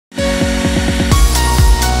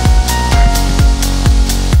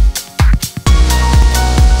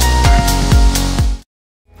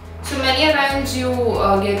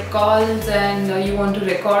get calls and you want to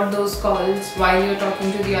record those calls while you're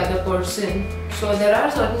talking to the other person. So there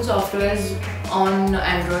are certain softwares on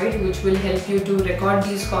Android which will help you to record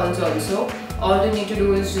these calls also. All you need to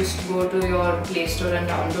do is just go to your Play Store and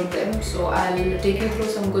download them. So I'll take you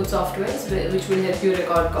through some good softwares which will help you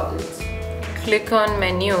record calls. Click on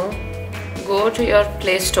menu, go to your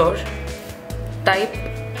Play Store, type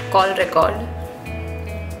call record.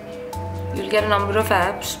 You'll get a number of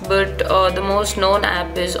apps, but the most known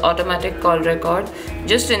app is automatic call record.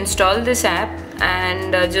 Just install this app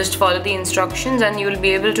and just follow the instructions and you'll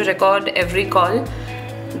be able to record every call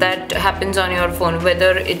that happens on your phone,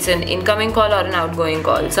 whether it's an incoming call or an outgoing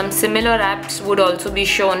call. Some similar apps would also be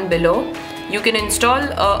shown below. You can install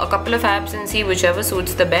a couple of apps and see whichever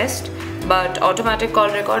suits the best, but automatic call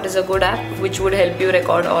record is a good app which would help you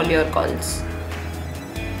record all your calls.